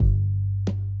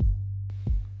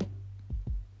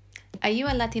Are you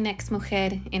a Latinx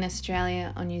mujer in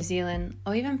Australia or New Zealand,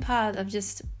 or even part of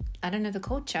just, the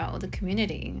culture or the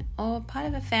community, or part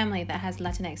of a family that has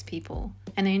Latinx people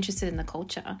and are interested in the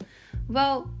culture?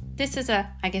 Well, this is a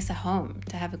home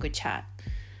to have a good chat,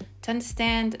 to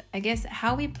understand,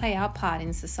 how we play our part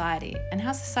in society and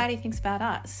how society thinks about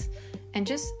us, and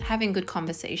just having good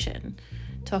conversation,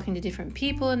 talking to different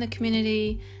people in the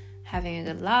community, having a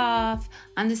good laugh,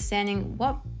 understanding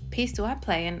what piece do I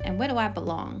play and where do I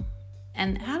belong,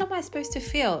 and how am I supposed to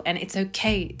feel, and it's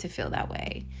okay to feel that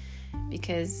way,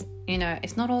 because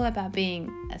it's not all about being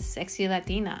a sexy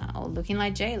Latina or looking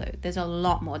like J-Lo. There's a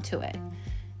lot more to it,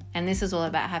 and this is all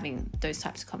about having those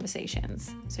types of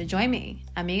conversations. So join me,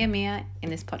 Amiga Mia, in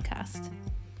this podcast.